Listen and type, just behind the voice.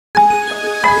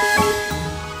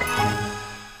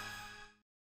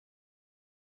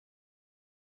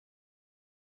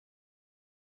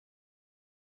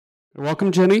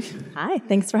Welcome, Jenny. Hi,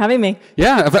 thanks for having me.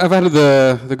 Yeah, I've had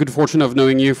the good fortune of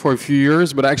knowing you for a few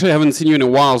years, but I actually haven't seen you in a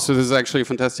while, so this is actually a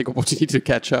fantastic opportunity to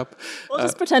catch up. We'll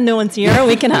just pretend no one's here and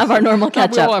we can have our normal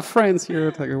catch-up. We all have friends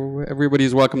here.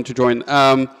 Everybody's welcome to join.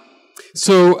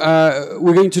 So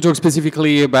we're going to talk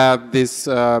specifically about this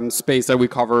space that we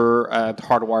cover at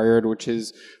Hardwired, which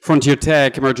is frontier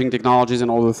tech, emerging technologies,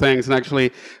 and all the things. And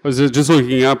actually, I was just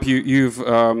looking up, you've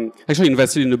actually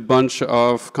invested in a bunch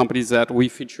of companies that we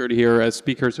featured here as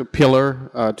speakers, so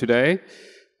Pillar today,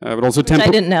 but also Tempo.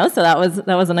 I didn't know, so that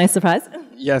was a nice surprise.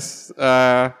 Yes.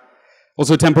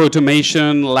 Also Tempo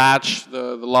Automation, Latch,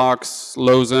 the locks,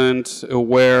 Lozent,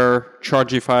 Aware,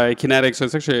 Chargify, Kinetic. So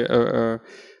it's actually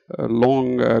a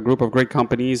long group of great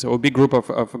companies, or a big group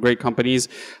of great companies.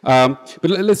 But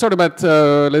let's talk about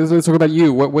let's talk about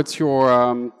you. What's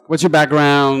your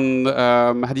background?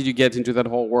 How did you get into that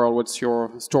whole world? What's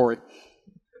your story?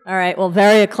 All right. Well,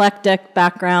 very eclectic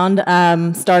background.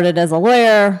 Started as a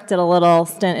lawyer, did a little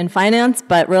stint in finance,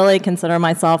 but really consider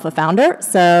myself a founder.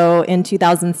 So in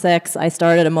 2006, I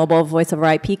started a mobile voice over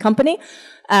IP company.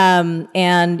 And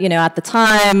at the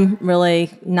time,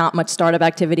 really not much startup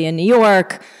activity in New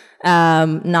York.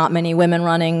 Not many women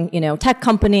running, tech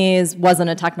companies,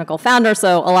 wasn't a technical founder,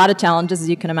 so a lot of challenges, as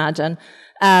you can imagine.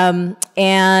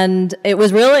 And it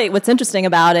was really, what's interesting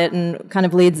about it, and kind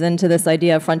of leads into this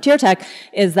idea of frontier tech,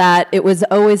 is that it was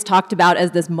always talked about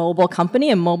as this mobile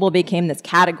company, and mobile became this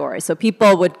category. So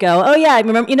people would go, oh yeah, I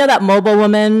remember, that mobile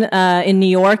woman in New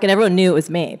York, and everyone knew it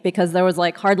was me, because there was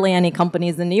like hardly any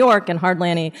companies in New York, and hardly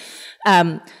any.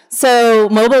 So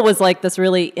mobile was like this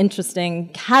really interesting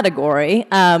category,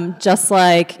 just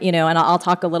like, and I'll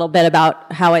talk a little bit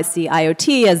about how I see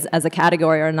IoT as a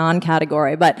category or a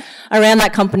non-category. But I ran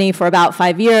that company for about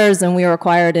 5 years, and we were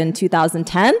acquired in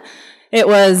 2010. It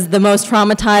was the most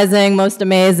traumatizing, most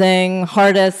amazing,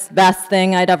 hardest, best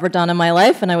thing I'd ever done in my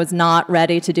life, and I was not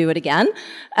ready to do it again.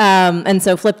 And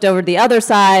so flipped over to the other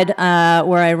side,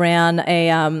 where I ran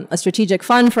a strategic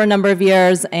fund for a number of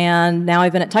years, and now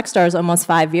I've been at Techstars almost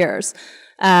 5 years.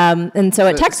 And so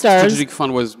at Techstars... strategic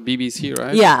fund was BBC,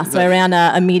 right? Yeah, so I ran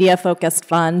a media-focused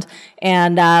fund,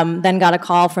 and then got a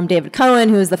call from David Cohen,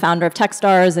 who is the founder of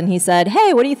Techstars, and he said,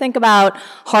 hey, what do you think about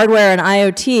hardware and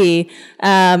IoT?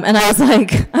 And I was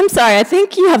like, I'm sorry, I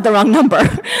think you have the wrong number.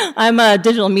 I'm a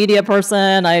digital media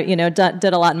person. I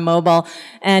did a lot in mobile.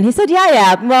 And he said,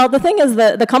 yeah. Well, the thing is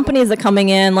that the companies that are coming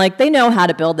in, like, they know how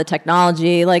to build the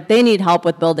technology. Like, they need help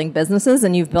with building businesses,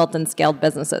 and you've built and scaled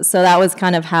businesses. So that was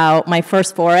kind of how my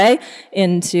first foray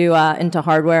into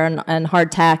hardware and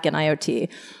hard tech and IoT.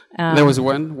 That was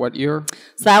when? What year?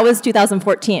 So that was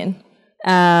 2014.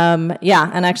 And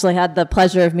actually had the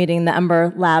pleasure of meeting the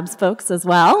Ember Labs folks as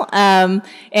well. What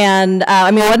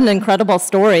an incredible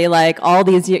story. Like all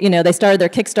these, they started their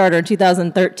Kickstarter in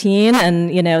 2013, and,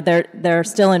 they're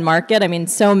still in market. I mean,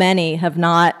 so many have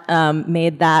not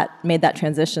made that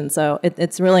transition. So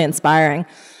it's really inspiring.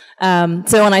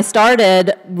 So when I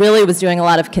started, really was doing a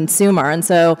lot of consumer, and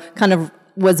so kind of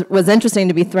was interesting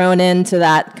to be thrown into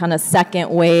that kind of second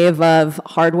wave of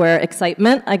hardware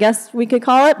excitement, I guess we could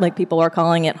call it. Like people were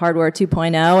calling it hardware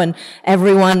 2.0, and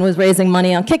everyone was raising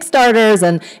money on Kickstarters,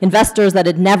 and investors that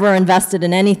had never invested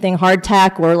in anything hard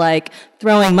tech were like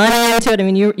throwing money into it. I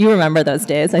mean, you remember those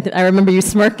days. I remember you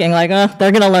smirking like, oh,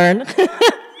 they're going to learn.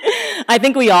 I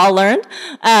think we all learned.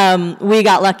 We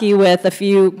got lucky with a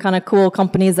few kind of cool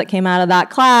companies that came out of that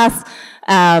class.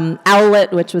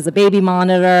 Owlet, which was a baby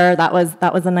monitor, that was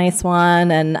a nice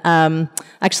one, and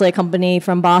actually a company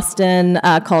from Boston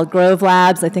called Grove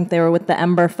Labs. I think they were with the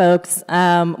Ember folks,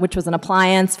 which was an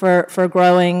appliance for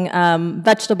growing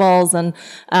vegetables, and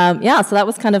so that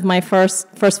was kind of my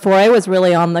first foray. Was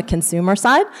really on the consumer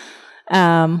side.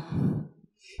 So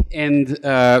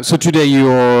today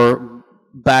you're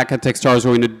back at Techstars,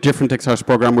 or in a different Techstars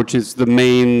program, which is the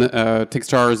main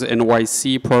Techstars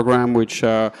NYC program, which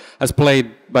has played,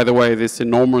 by the way, this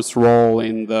enormous role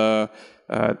in the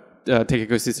tech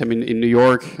ecosystem in New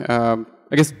York.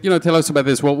 I guess, tell us about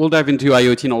this. Well, we'll dive into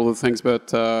IoT and all the things, but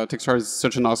Techstars is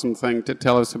such an awesome thing. To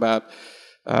tell us about,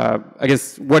 I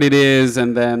guess, what it is,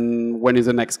 and then when is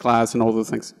the next class, and all the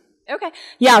things. Okay.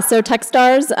 Yeah, so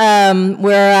Techstars,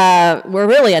 we're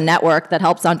really a network that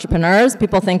helps entrepreneurs.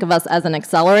 People think of us as an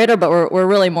accelerator, but we're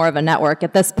really more of a network.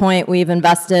 At this point, we've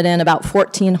invested in about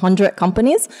 1,400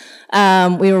 companies.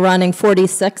 We were running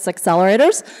 46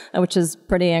 accelerators, which is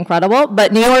pretty incredible.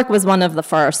 But New York was one of the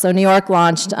first. So New York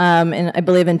launched, I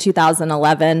believe, in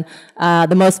 2011.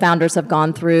 The most founders have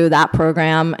gone through that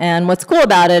program. And what's cool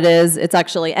about it is it's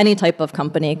actually any type of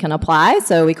company can apply.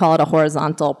 So we call it a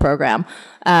horizontal program.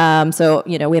 So,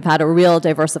 we've had a real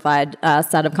diversified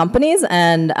set of companies,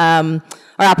 and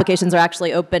our applications are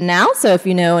actually open now. So if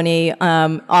you know any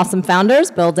awesome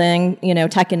founders building,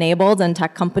 tech-enabled and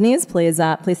tech companies, please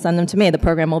send them to me. The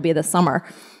program will be this summer.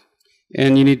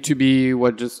 And you need to be,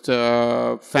 just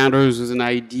founders with an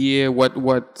idea?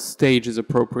 What stage is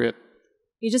appropriate?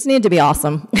 You just need to be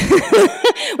awesome.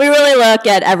 We really look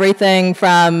at everything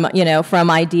from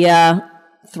idea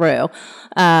through.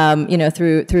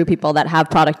 Through people that have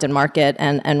product and market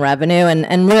and revenue,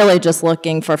 and really just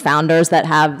looking for founders that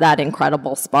have that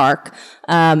incredible spark.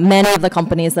 Many of the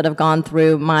companies that have gone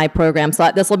through my program, so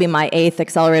this will be my 8th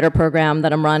accelerator program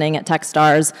that I'm running at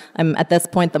Techstars. I'm at this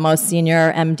point the most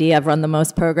senior MD. I've run the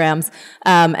most programs,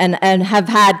 and have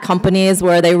had companies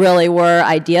where they really were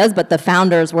ideas, but the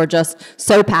founders were just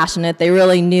so passionate. They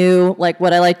really knew, like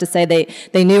what I like to say,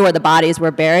 they knew where the bodies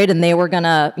were buried, and they were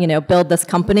gonna build this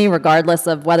company regardless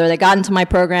of whether they got into my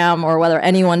program or whether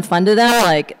anyone funded them.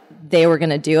 Like, they were going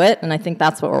to do it, and I think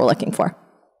that's what we're looking for.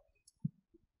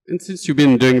 And since you've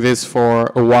been doing this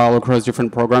for a while across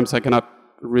different programs, I cannot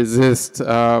resist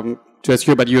to ask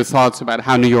you about your thoughts about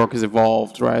how New York has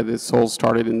evolved, right? This all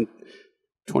started in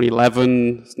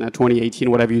 2011, it's now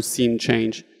 2018. What have you seen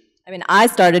change? I mean, I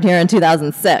started here in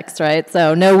 2006, right?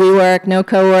 So no WeWork, no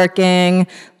co-working,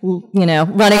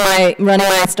 running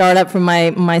my startup from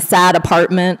my sad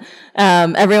apartment.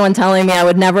 Everyone telling me I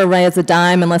would never raise a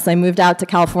dime unless I moved out to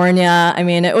California. I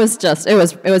mean, it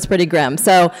was pretty grim.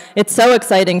 So it's so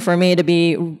exciting for me to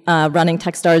be running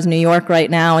Techstars New York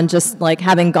right now, and just like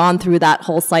having gone through that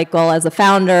whole cycle as a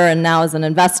founder and now as an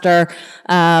investor,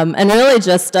 and really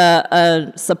just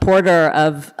a supporter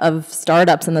of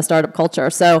startups and the startup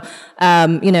culture. So,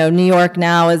 New York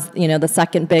now is, the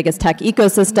second biggest tech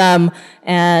ecosystem,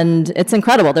 and it's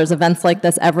incredible. There's events like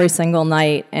this every single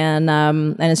night, and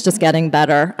it's just getting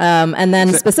better. And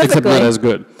then specifically, except not as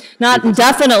good.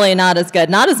 Definitely not as good.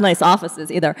 Not as nice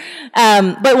offices either.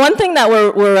 But one thing that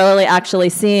we're really actually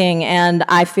seeing, and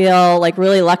I feel like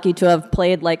really lucky to have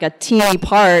played like a teeny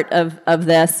part of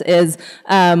this, is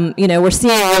we're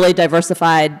seeing really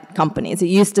diversified companies. It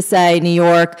used to say New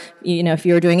York, if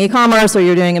you were doing e-commerce or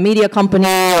you're doing a media company,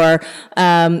 or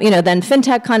then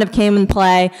fintech kind of came in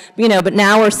play. But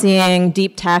now we're seeing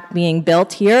deep tech being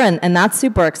built here, and that's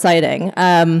super exciting.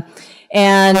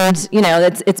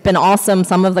 It's been awesome.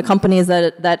 Some of the companies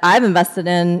that I've invested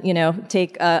in,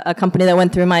 take a company that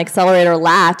went through my accelerator,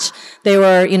 Latch. They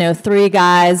were, 3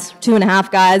 guys,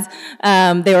 2.5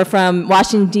 guys. They were from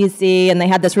Washington, D.C., and they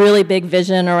had this really big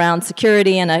vision around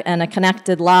security and a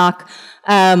connected lock.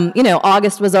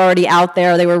 August was already out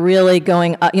there. They were really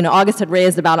going, August had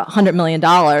raised about $100 million,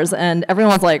 and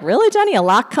everyone's like, really, Jenny, a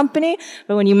lock company?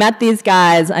 But when you met these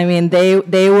guys, I mean,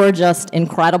 they were just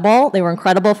incredible. They were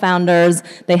incredible founders.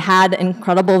 They had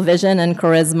incredible vision and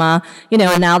charisma,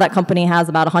 and now that company has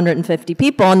about 150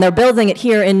 people, and they're building it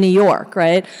here in New York,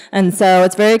 right? And so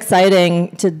it's very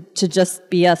exciting to just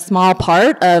be a small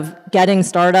part of getting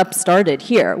startups started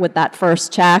here with that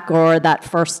first check or that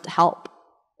first help.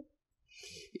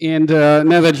 And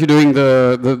now that you're doing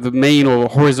the main or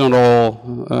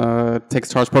horizontal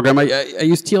Techstars program, are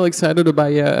you still excited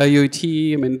about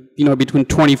IoT? I mean, between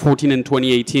 2014 and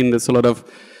 2018, there's a lot of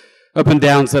up and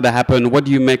downs that happened. What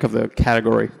do you make of the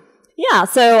category? Yeah,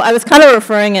 so I was kind of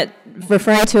referring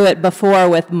to it before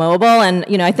with mobile, and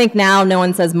I think now no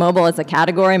one says mobile is a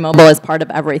category. Mobile is part of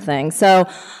everything. So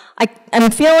I'm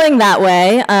feeling that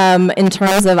way in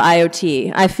terms of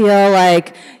IoT. I feel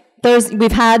like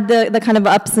we've had the kind of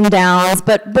ups and downs,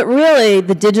 but really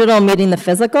the digital meeting the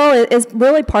physical is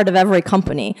really part of every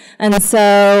company. And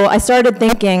so I started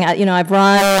thinking, I've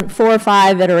run 4 or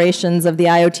 5 iterations of the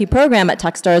IoT program at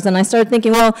Techstars, and I started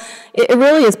thinking, well, it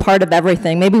really is part of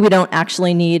everything. Maybe we don't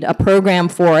actually need a program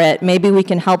for it. Maybe we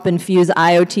can help infuse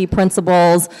IoT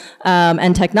principles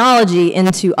and technology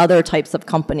into other types of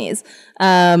companies.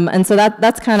 And so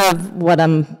that's kind of what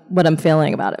I'm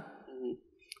feeling about it.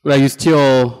 Well, are you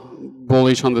still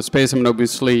bullish on the space? I mean,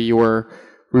 obviously, you were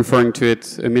referring to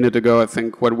it a minute ago. I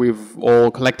think what we've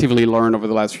all collectively learned over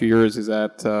the last few years is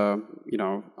that,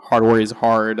 hardware is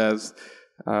hard, as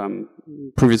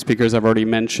previous speakers have already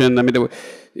mentioned. I mean,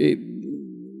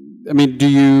 do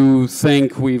you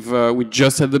think we're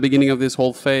just at the beginning of this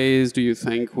whole phase? Do you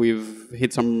think we've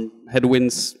hit some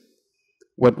headwinds?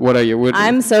 What are you?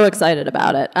 I'm so excited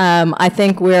about it. I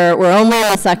think we're only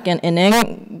in the second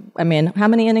inning. I mean, how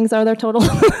many innings are there total?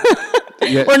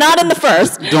 Yeah. We're not in the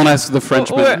first. Don't ask the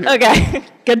Frenchman. Okay,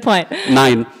 good point.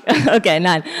 9. Okay,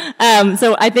 9.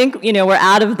 So I think, we're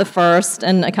out of the first,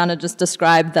 and I kind of just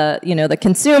described the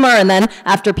consumer, and then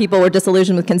after people were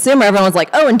disillusioned with consumer, everyone was like,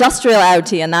 oh, industrial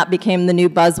IoT, and that became the new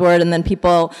buzzword, and then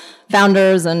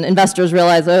founders and investors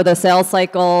realized, oh, the sales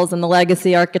cycles and the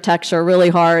legacy architecture are really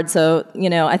hard. So,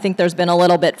 I think there's been a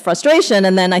little bit frustration,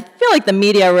 and then I feel like the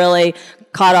media really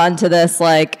caught on to this,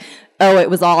 like, oh, it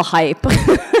was all hype.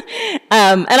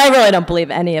 And I really don't believe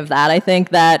any of that. I think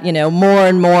that, more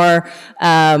and more,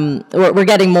 we're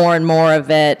getting more and more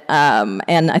of it.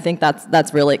 And I think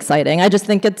that's really exciting. I just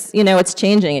think it's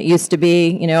changing. It used to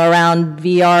be, around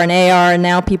VR and AR, and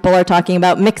now people are talking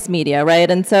about mixed media, right?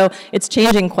 And so it's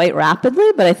changing quite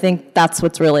rapidly, but I think that's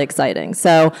what's really exciting.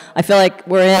 So I feel like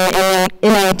we're in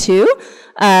A2.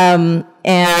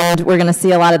 And we're going to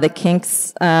see a lot of the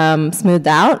kinks smoothed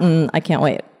out, and I can't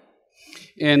wait.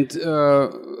 And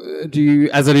do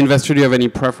you, as an investor, do you have any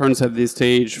preference at this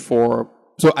stage for,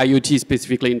 so IoT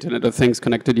specifically, Internet of Things,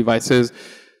 connected devices,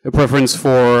 a preference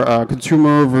for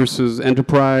consumer versus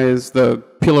enterprise? The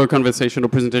pillar conversation or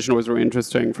presentation was very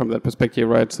interesting from that perspective,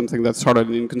 right? Something that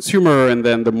started in consumer and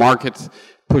then the market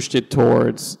pushed it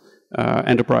towards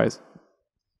enterprise.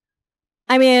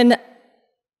 I mean,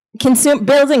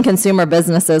 building consumer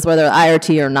businesses, whether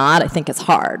IoT or not, I think is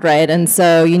hard, right? And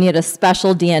so you need a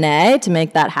special DNA to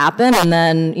make that happen, and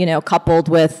then coupled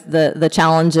with the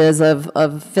challenges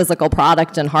of physical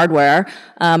product and hardware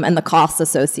and the costs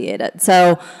associated.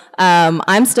 So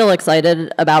I'm still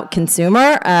excited about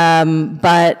consumer,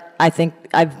 but I think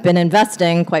I've been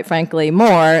investing, quite frankly,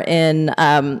 more in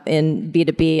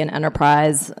B2B and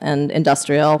enterprise and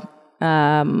industrial.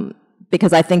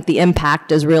 Because I think the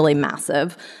impact is really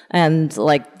massive, and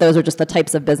those are just the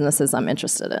types of businesses I'm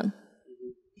interested in.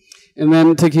 And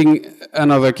then taking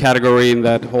another category in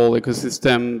that whole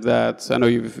ecosystem that I know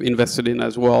you've invested in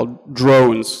as well,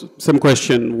 drones. Same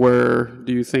question, where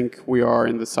do you think we are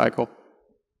in the cycle?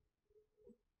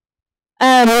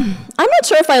 I'm not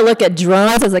sure if I look at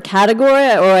drones as a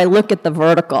category or I look at the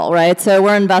vertical, right? So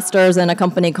we're investors in a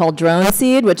company called Drone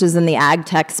Seed, which is in the ag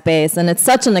tech space, and it's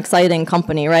such an exciting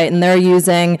company, right? And they're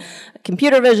using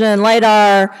computer vision,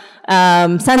 LiDAR,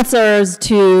 sensors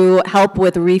to help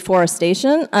with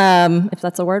reforestation, if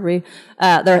that's a word.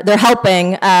 They're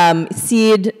helping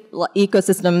seed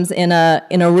ecosystems in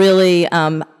a really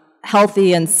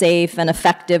healthy and safe and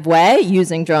effective way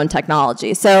using drone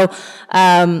technology. So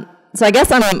I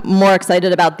guess I'm more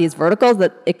excited about these verticals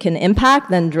that it can impact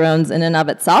than drones in and of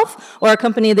itself. Or a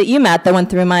company that you met that went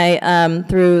through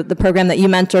through the program that you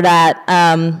mentored at,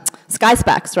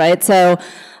 SkySpecs, right? So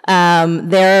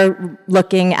they're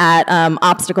looking at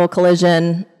obstacle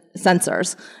collision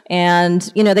sensors. And,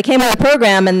 they came in the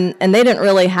program and they didn't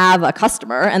really have a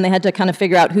customer, and they had to kind of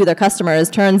figure out who their customer is.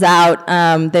 Turns out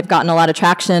they've gotten a lot of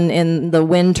traction in the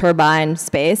wind turbine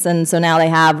space, and so now they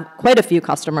have quite a few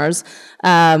customers,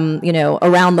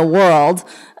 around the world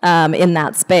in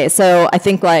that space. So I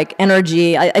think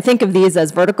energy, I think of these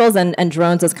as verticals and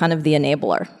drones as kind of the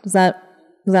enabler. Does that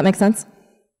make sense?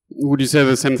 Would you say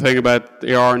the same thing about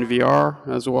AR and VR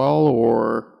as well,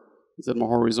 or is it more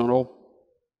horizontal?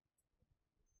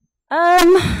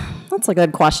 That's a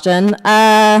good question.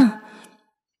 I'm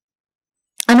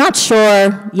not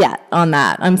sure yet on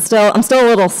that. I'm still a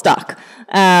little stuck.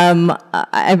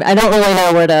 I don't really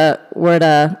know where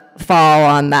to fall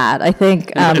on that. I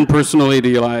think. And personally, do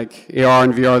you like AR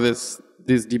and VR?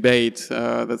 This debate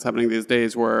that's happening these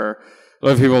days, where a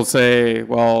lot of people say,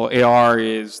 well, AR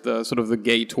is the sort of the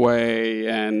gateway,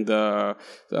 and the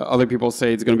other people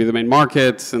say it's going to be the main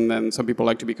market, and then some people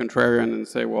like to be contrarian and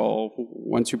say, well,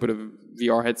 once you put a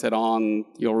VR headset on,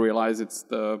 you'll realize it's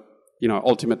the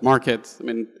ultimate market. I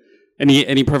mean,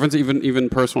 any preference, even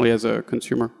personally as a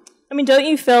consumer? I mean, don't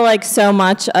you feel like so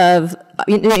much of,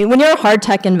 when you're a hard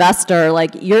tech investor,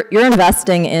 you're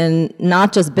investing in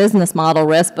not just business model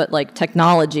risk, but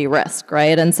technology risk,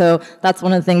 right? And so that's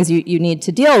one of the things you need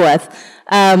to deal with.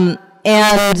 And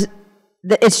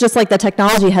it's just the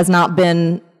technology has not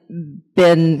been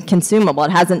consumable.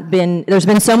 It hasn't been, there's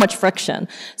been so much friction.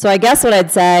 So I guess what I'd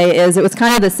say is it was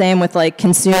kind of the same with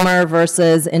consumer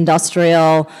versus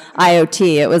industrial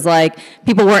IoT. It was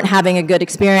people weren't having a good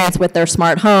experience with their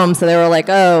smart home, so they were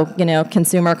oh,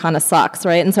 consumer kind of sucks,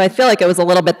 right? And so I feel like it was a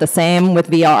little bit the same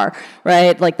with VR,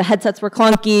 right? The headsets were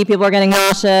clunky, people were getting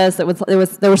nauseous, there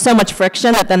was so much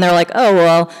friction that then they're oh,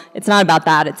 well, it's not about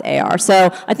that, it's AR.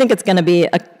 So I think it's going to be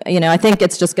I think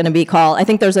it's just going to be called, I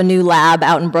think there's a new lab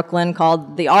out in Brooklyn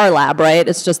called the R Lab, right?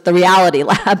 It's just the reality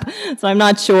lab. So I'm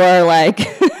not sure,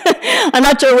 I'm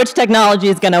not sure which technology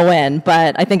is going to win,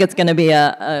 but I think it's going to be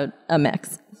a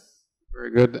mix.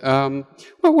 Very good.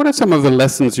 Well, what are some of the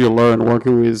lessons you learned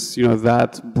working with,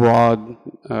 that broad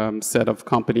set of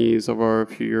companies over a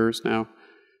few years now,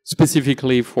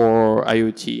 specifically for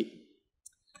IoT?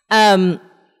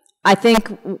 I think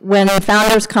when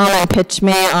founders come and pitch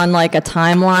me on like a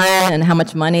timeline and how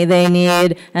much money they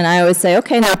need, and I always say,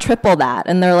 okay, now triple that.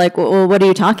 And they're like, well, what are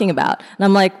you talking about? And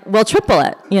I'm like, well, triple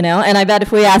it, And I bet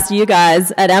if we asked you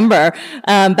guys at Ember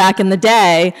back in the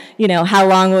day, how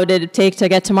long would it take to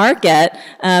get to market?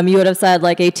 You would have said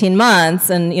like 18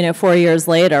 months and, 4 years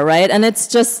later, right? And it's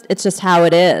just how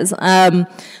it is.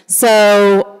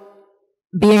 So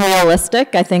being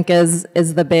realistic, I think, is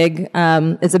a big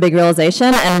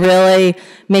realization, and really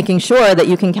making sure that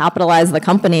you can capitalize the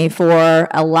company for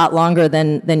a lot longer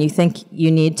than you think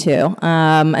you need to.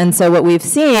 And so what we've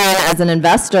seen as an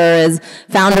investor is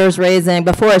founders raising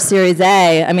before a Series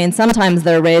A. I mean, sometimes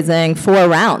they're raising 4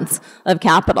 rounds of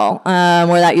capital,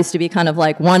 where that used to be kind of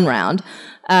like 1 round.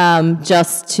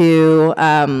 Just to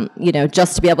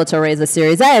be able to raise a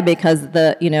Series A, because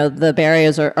the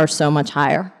barriers are so much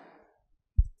higher.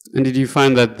 And did you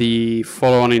find that the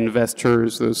follow-on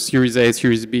investors, those Series A,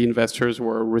 Series B investors,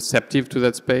 were receptive to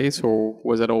that space, or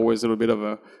was that always a little bit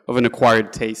of an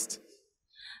acquired taste?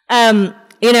 I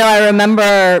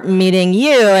remember meeting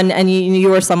you, and you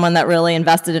were someone that really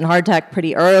invested in hard tech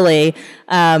pretty early,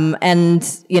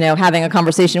 and having a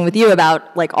conversation with you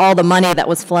about like all the money that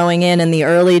was flowing in the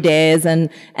early days,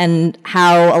 and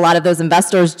how a lot of those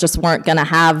investors just weren't going to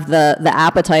have the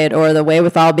appetite or the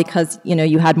wherewithal because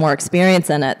you had more experience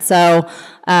in it. So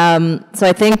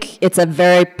I think it's a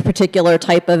very particular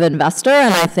type of investor,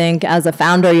 and I think as a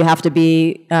founder you have to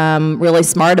be really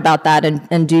smart about that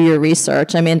and do your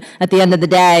research. I mean, at the end of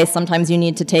the day, sometimes you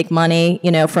need to take money,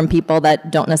 from people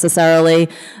that don't necessarily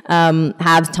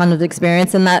have a ton of experience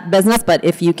in that business. But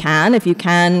if you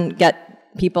can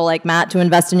get people like Matt to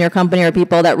invest in your company, or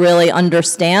people that really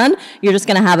understand, you're just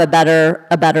going to have a better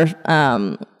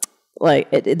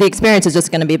the experience is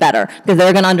just going to be better, because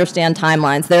they're going to understand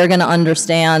timelines. They're going to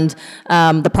understand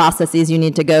the processes you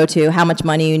need to go to, how much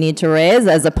money you need to raise,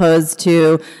 as opposed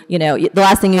to, the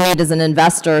last thing you need is an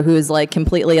investor who's like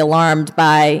completely alarmed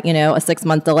by, a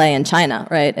 6-month delay in China,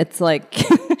 right? It's like,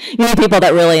 you need people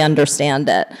that really understand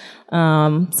it.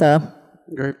 So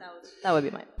great. That would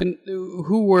be mine. And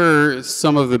who were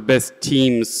some of the best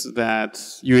teams that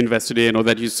you invested in, or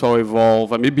that you saw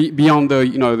evolve? I mean, beyond the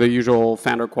the usual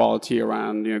founder quality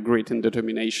around grit and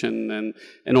determination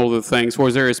and all the things.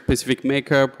 Was there a specific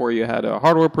makeup where you had a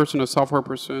hardware person, a software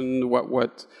person?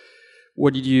 What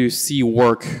did you see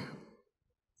work?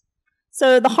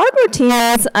 So the hardware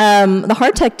teams, the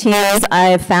hard tech teams,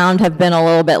 I've found have been a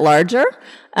little bit larger.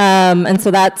 And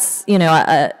so that's,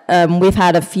 we've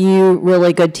had a few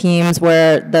really good teams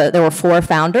where there were 4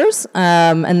 founders,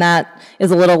 and that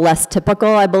is a little less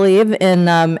typical, I believe,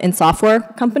 in software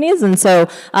companies. And so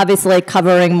obviously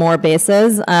covering more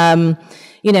bases, having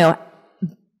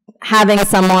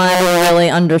someone who really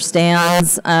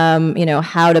understands,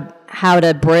 how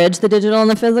to bridge the digital and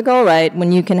the physical, right?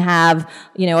 When you can have,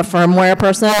 a firmware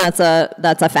person that's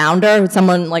a founder,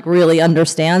 someone like really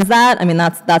understands that. I mean,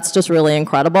 that's just really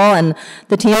incredible. And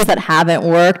the teams that haven't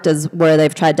worked is where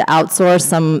they've tried to outsource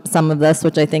some of this,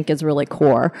 which I think is really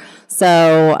core.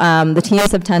 So the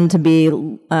teams have tended to be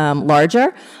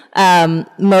larger.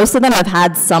 Most of them have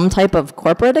had some type of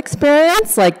corporate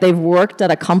experience, like they've worked at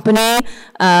a company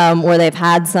where they've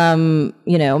had some,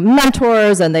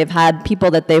 mentors, and they've had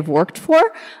people that they've worked for.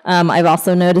 I've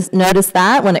also noticed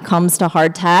that when it comes to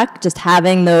hard tech, just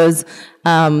having those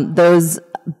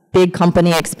big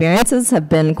company experiences have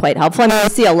been quite helpful. I mean, we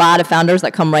see a lot of founders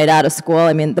that come right out of school.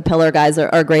 I mean, the Pillar guys are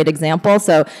a great example,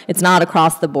 so it's not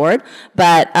across the board.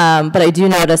 But I do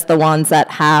notice the ones that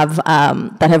have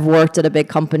worked at a big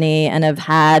company and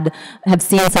have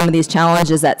seen some of these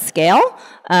challenges at scale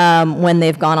when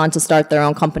they've gone on to start their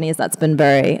own companies. That's been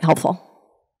very helpful.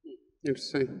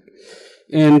 Interesting.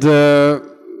 And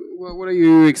what are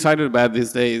you excited about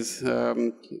these days?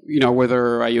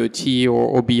 Whether IoT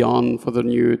or beyond for the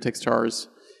new Techstars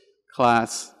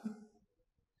class?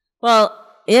 Well,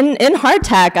 in hard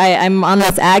tech, I'm on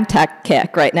this ag tech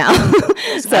kick right now.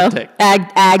 So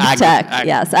ag tech,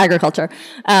 yes, agriculture.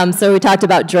 So we talked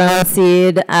about drone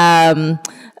seed.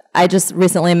 I just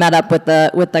recently met up with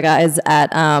the guys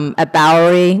at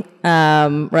Bowery,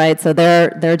 right? So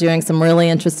they're doing some really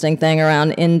interesting thing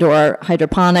around indoor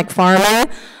hydroponic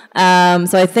farming.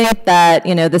 So I think that,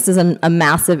 this is a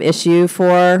massive issue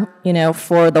for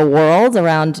the world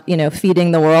around,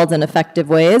 feeding the world in effective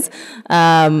ways.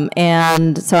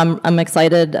 And so I'm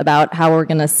excited about how we're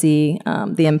going to see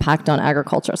the impact on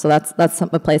agriculture. So that's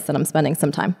a place that I'm spending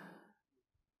some time.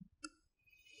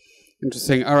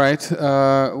 Interesting. All right.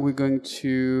 We're going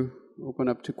to open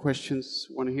up to questions.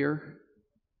 One here.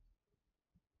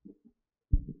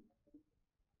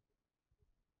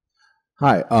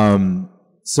 Hi.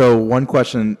 So one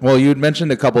question. Well, you had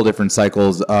mentioned a couple different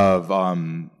cycles of,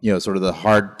 sort of the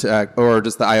hard tech or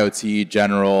just the IoT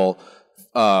general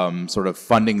sort of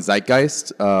funding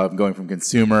zeitgeist, going from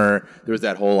consumer. There was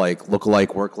that whole like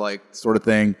look-alike, work-like sort of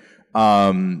thing.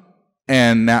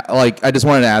 And now, like, I just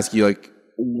wanted to ask you, like,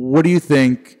 what do you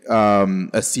think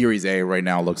a Series A right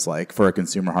now looks like for a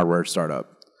consumer hardware startup?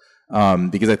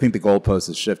 Because I think the goalpost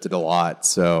has shifted a lot.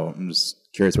 So I'm just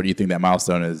curious, what do you think that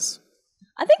milestone is?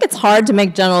 I think it's hard to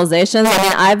make generalizations. I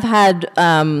mean,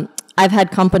 I've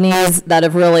had companies that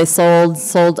have really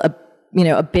sold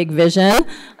a big vision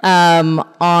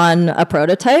on a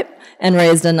prototype and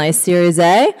raised a nice Series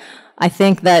A. I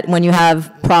think that when you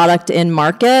have product in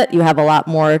market, you have a lot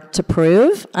more to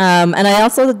prove. And I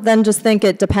also then just think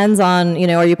it depends on,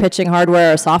 are you pitching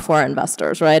hardware or software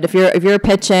investors, right? If you're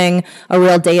pitching a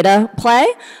real data play,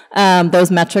 those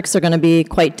metrics are going to be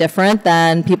quite different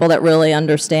than people that really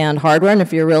understand hardware, and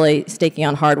if you're really staking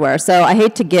on hardware. So I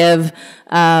hate to give,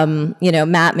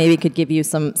 Matt maybe could give you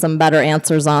some better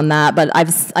answers on that, but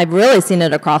I've really seen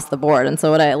it across the board. And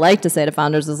so what I like to say to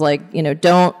founders is like,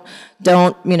 don't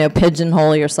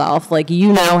pigeonhole yourself. Like,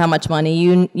 how much money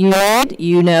you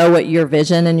need, what your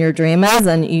vision and your dream is,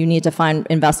 and you need to find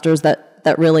investors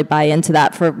that really buy into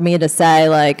that. For me to say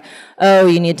like, oh,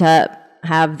 you need to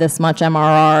have this much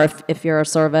MRR if you're a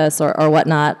service or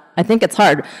whatnot, I think it's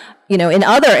hard. In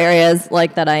other areas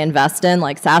like that I invest in,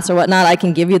 like SaaS or whatnot, I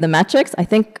can give you the metrics. I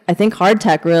think hard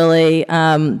tech really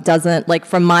doesn't, like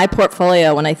from my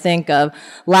portfolio, when I think of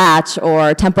Latch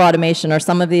or Tempo Automation or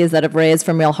some of these that have raised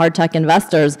from real hard tech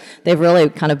investors, they've really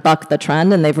kind of bucked the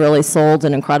trend and they've really sold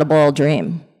an incredible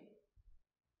dream.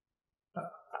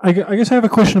 I guess I have a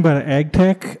question about ag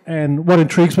tech, and what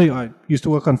intrigues me, I used to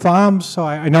work on farms, so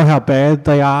I know how bad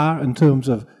they are in terms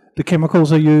of the chemicals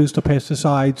they use, the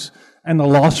pesticides, and the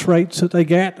loss rates that they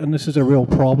get, and this is a real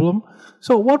problem.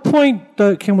 So at what point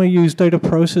can we use data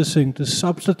processing to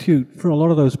substitute for a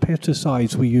lot of those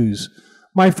pesticides we use?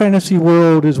 My fantasy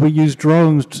world is we use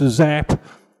drones to zap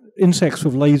insects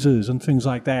with lasers and things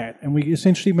like that, and we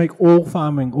essentially make all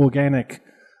farming organic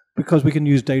because we can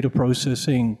use data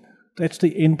processing. That's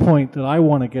the end point that I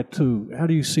want to get to. How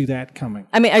do you see that coming?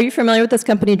 I mean, are you familiar with this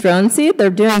company, Drone Seed? They're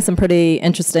doing some pretty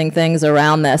interesting things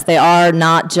around this. They are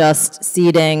not just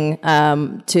seeding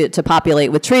to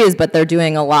populate with trees, but they're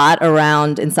doing a lot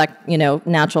around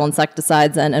natural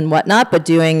insecticides and whatnot, but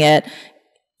doing it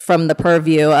from the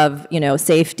purview of,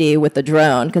 safety with the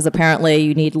drone, because apparently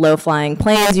you need low-flying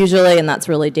planes usually, and that's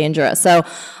really dangerous. So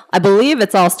I believe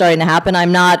it's all starting to happen.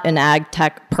 I'm not an ag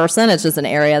tech person. It's just an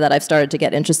area that I've started to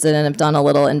get interested in and have done a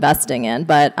little investing in.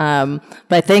 But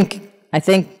I think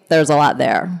there's a lot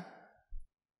there.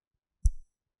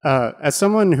 As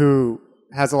someone who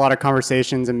has a lot of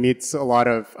conversations and meets a lot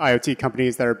of IoT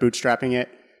companies that are bootstrapping it,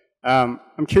 I'm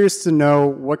curious to know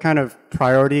what kind of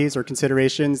priorities or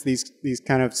considerations these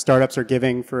kind of startups are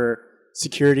giving for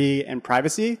security and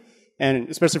privacy, and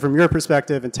especially from your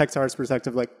perspective and Techstars'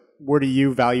 perspective, like, where do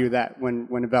you value that when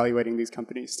evaluating these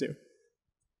companies too?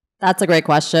 That's a great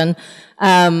question.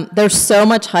 There's so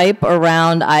much hype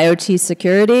around IoT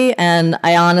security, and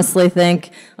I honestly think,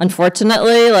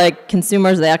 unfortunately, like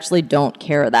consumers, they actually don't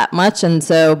care that much. And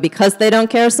so because they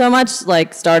don't care so much,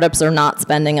 like startups are not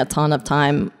spending a ton of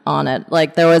time on it.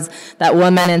 Like there was that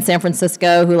woman in San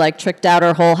Francisco who like tricked out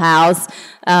her whole house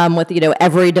with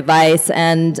every device,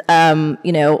 and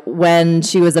when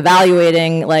she was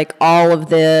evaluating like all of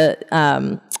the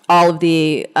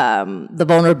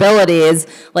vulnerabilities,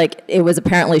 like it was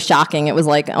apparently shocking. It was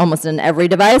like almost in every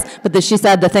device. But she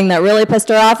said the thing that really pissed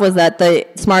her off was that the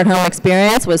smart home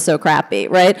experience was so crappy,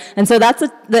 right? And so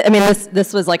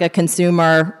this was like a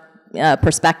consumer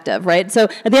perspective, right? So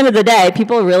at the end of the day,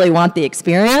 people really want the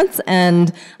experience,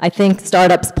 and I think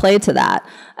startups play to that.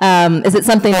 Is it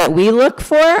something that we look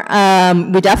for?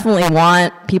 We definitely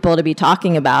want people to be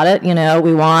talking about it.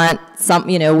 We want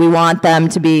we want them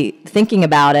to be thinking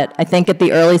about it. I think at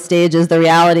the early stages, the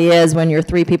reality is when you're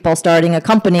 3 people starting a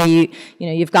company,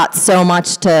 you've got so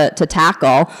much to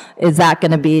tackle. Is that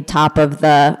going to be top of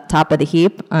the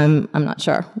heap? I'm not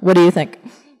sure. What do you think?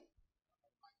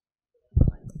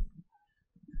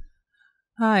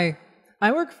 Hi,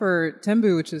 I work for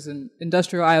Tembu, which is an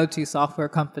industrial IoT software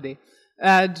company.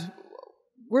 And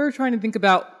we're trying to think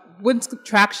about when's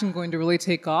traction going to really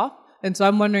take off. And so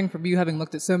I'm wondering, from you having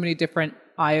looked at so many different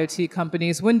IoT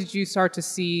companies, when did you start to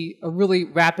see a really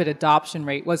rapid adoption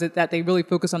rate? Was it that they really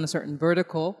focus on a certain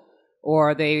vertical, or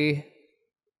are they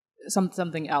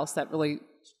something else that really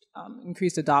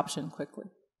increased adoption quickly?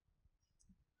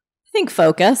 I think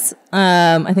focus.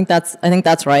 I think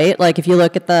that's right. Like if you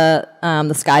look at the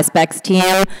SkySpecs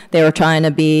team, they were trying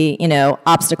to be,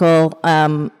 obstacle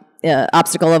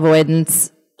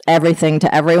avoidance, everything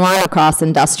to everyone across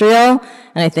industrial,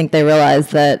 and I think they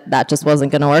realized that just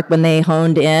wasn't going to work when they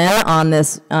honed in on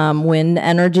this wind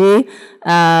energy,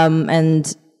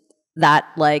 and that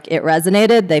it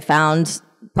resonated. They found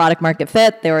product market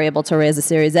fit. They were able to raise a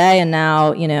Series A, and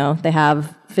now they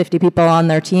have 50 people on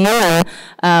their team,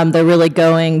 and they're really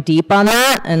going deep on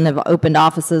that, and they've opened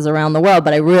offices around the world.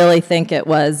 But I really think it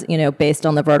was based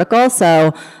on the vertical.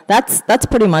 So that's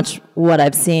pretty much what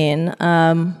I've seen.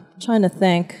 Trying to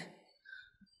think.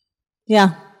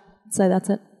 Yeah, so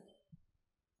that's it.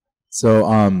 So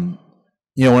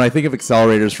when I think of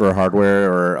accelerators for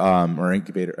hardware or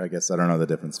incubator, I guess I don't know the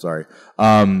difference. Sorry.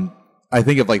 I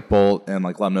think of Bolt and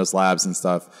Lemnos Labs and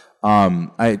stuff.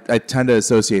 I tend to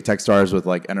associate Techstars with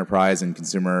enterprise and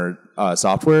consumer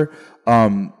software.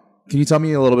 Can you tell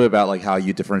me a little bit about how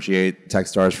you differentiate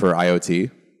Techstars for IoT?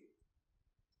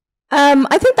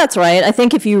 I think that's right. I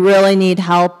think if you really need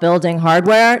help building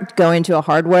hardware, going to a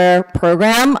hardware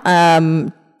program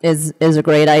is a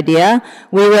great idea.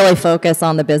 We really focus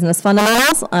on the business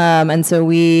fundamentals, and so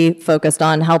we focused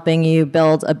on helping you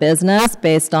build a business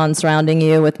based on surrounding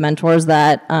you with mentors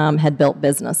that had built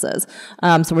businesses.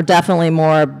 So we're definitely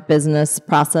more business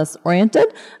process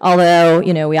oriented. Although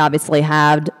we obviously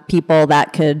had people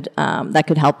that could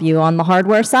help you on the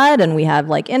hardware side, and we have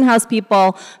in-house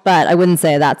people, but I wouldn't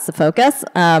say that's the focus.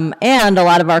 And a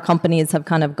lot of our companies have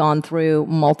kind of gone through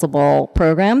multiple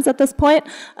programs at this point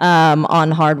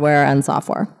on hardware and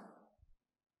software.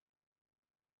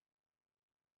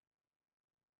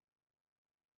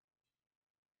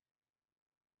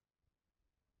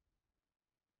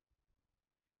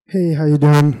 Hey, how you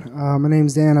doing? My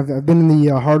name's Dan. I've been in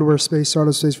the hardware space,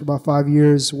 startup space for about 5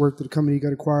 years, worked at a company that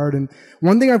got acquired. And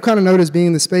one thing I've kind of noticed being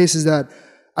in the space is that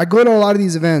I go to a lot of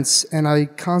these events and I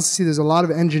constantly see there's a lot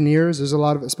of engineers. There's a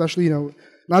lot of, especially,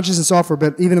 not just in software,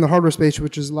 but even in the hardware space,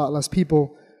 which is a lot less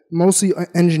people, mostly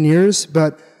engineers.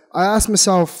 But I ask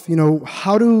myself,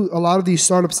 how do a lot of these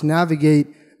startups navigate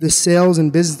the sales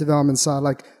and business development side?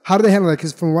 How do they handle that?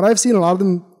 Because from what I've seen, a lot of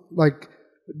them,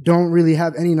 don't really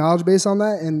have any knowledge base on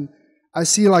that. And I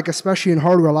see, especially in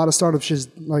hardware, a lot of startups just,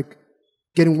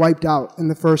 getting wiped out in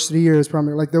the first 3 years,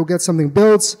 probably. They'll get something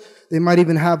built. They might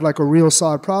even have, a real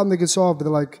solid problem they can solve, but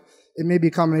they're it may be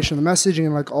a combination of the messaging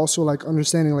and, also,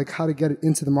 understanding, how to get it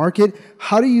into the market.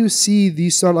 How do you see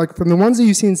these startups, from the ones that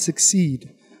you've seen succeed,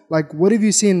 what have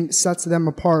you seen sets them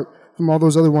apart from all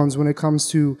those other ones when it comes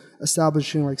to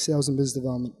establishing, sales and business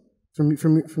development?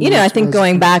 I think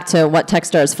going back to what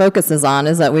Techstars focuses on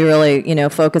is that we really,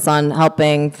 focus on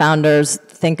helping founders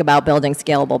think about building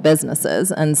scalable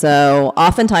businesses. And so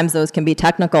oftentimes those can be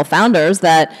technical founders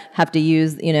that have to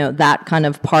use, that kind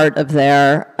of part of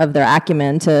their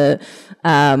acumen to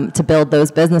build those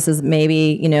businesses.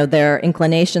 Maybe, their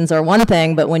inclinations are one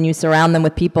thing, but when you surround them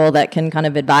with people that can kind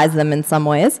of advise them in some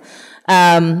ways.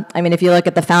 If you look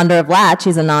at the founder of Latch,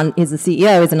 he's the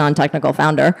CEO, he's a non-technical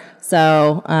founder.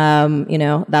 So,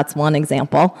 that's one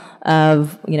example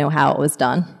of, how it was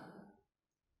done.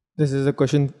 This is a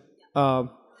question.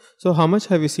 So how much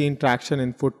have you seen traction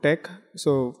in food tech?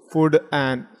 So food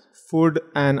and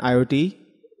IoT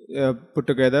put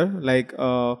together,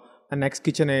 a next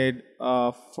KitchenAid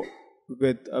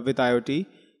with IoT.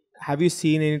 Have you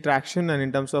seen any traction? And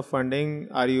in terms of funding,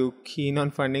 are you keen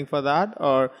on funding for that,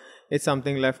 or it's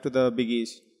something left to the biggies?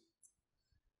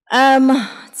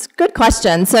 It's a good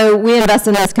question. So we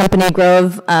invested in this company,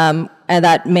 Grove,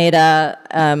 that made a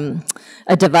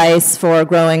device for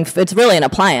growing. It's really an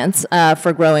appliance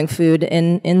for growing food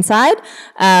inside.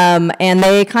 And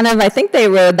they I think they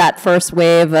rode that first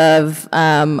wave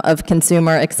of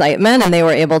consumer excitement, and they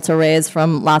were able to raise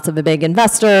from lots of the big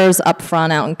investors up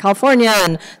front out in California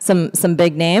and some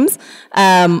big names.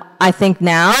 I think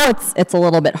now it's a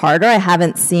little bit harder. I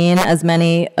haven't seen as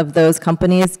many of those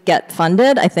companies get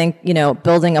funded. I think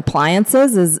building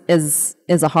appliances is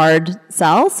a hard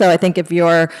sell. So I think if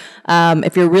you're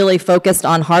really focused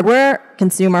on hardware,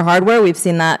 consumer hardware, we've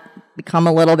seen that become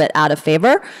a little bit out of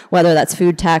favor, whether that's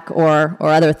food tech or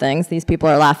other things. These people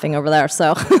are laughing over there,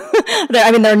 so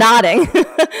they're nodding.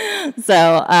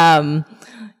 So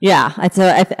yeah,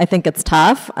 I think it's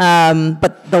tough.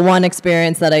 But the one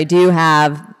experience that I do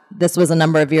have, this was a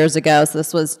number of years ago, so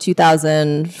this was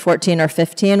 2014 or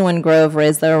 15 when Grove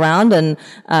raised their round, and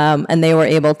they were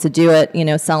able to do it,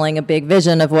 selling a big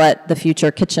vision of what the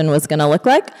future kitchen was going to look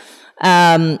like.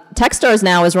 Techstars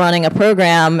now is running a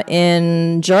program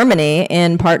in Germany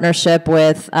in partnership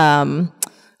with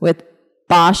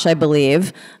Bosch, I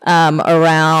believe,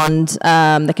 around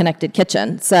the connected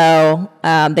kitchen. So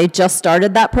they just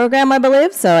started that program, I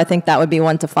believe. So I think that would be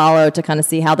one to follow to kind of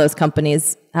see how those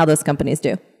companies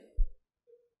do.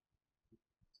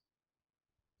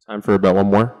 Time for about one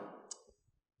more.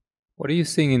 What are you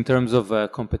seeing in terms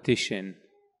of competition?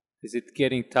 Is it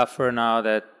getting tougher now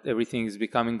that everything is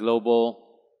becoming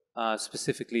global,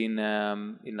 specifically in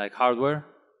like hardware?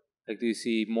 Like, do you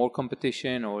see more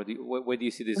competition, or where do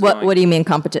you see this going? What do you mean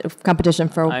competition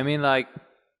for? I mean, like,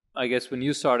 I guess when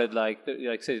you started, like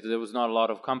said, there was not a lot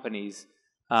of companies.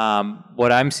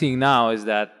 What I'm seeing now is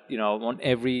that, you know, on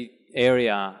every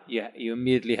area, you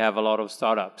immediately have a lot of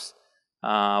startups,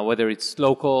 whether it's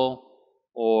local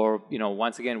or, you know,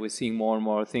 once again, we're seeing more and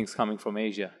more things coming from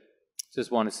Asia. Just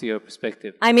want to see your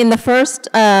perspective. I mean, the first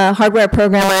hardware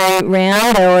program I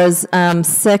ran, there was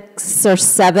 6 or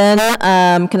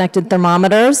 7 connected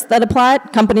thermometers that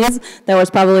applied, companies. There was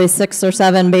probably 6 or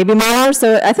 7 baby mowers.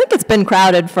 So I think it's been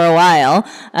crowded for a while.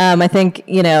 I think,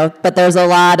 you know, but there's a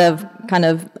lot of kind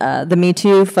of the Me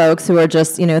Too folks who are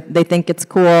just, you know, they think it's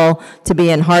cool to be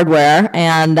in hardware.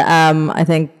 And I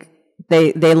think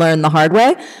they learn the hard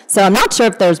way. So I'm not sure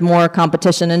if there's more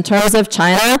competition in terms of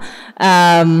China.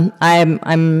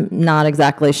 I'm not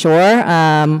exactly sure.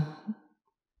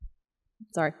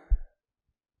 Sorry.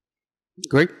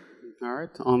 Great. All right.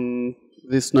 On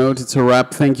this note, it's a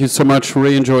wrap. Thank you so much.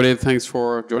 Really enjoyed it. Thanks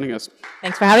for joining us.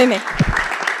 Thanks for having me.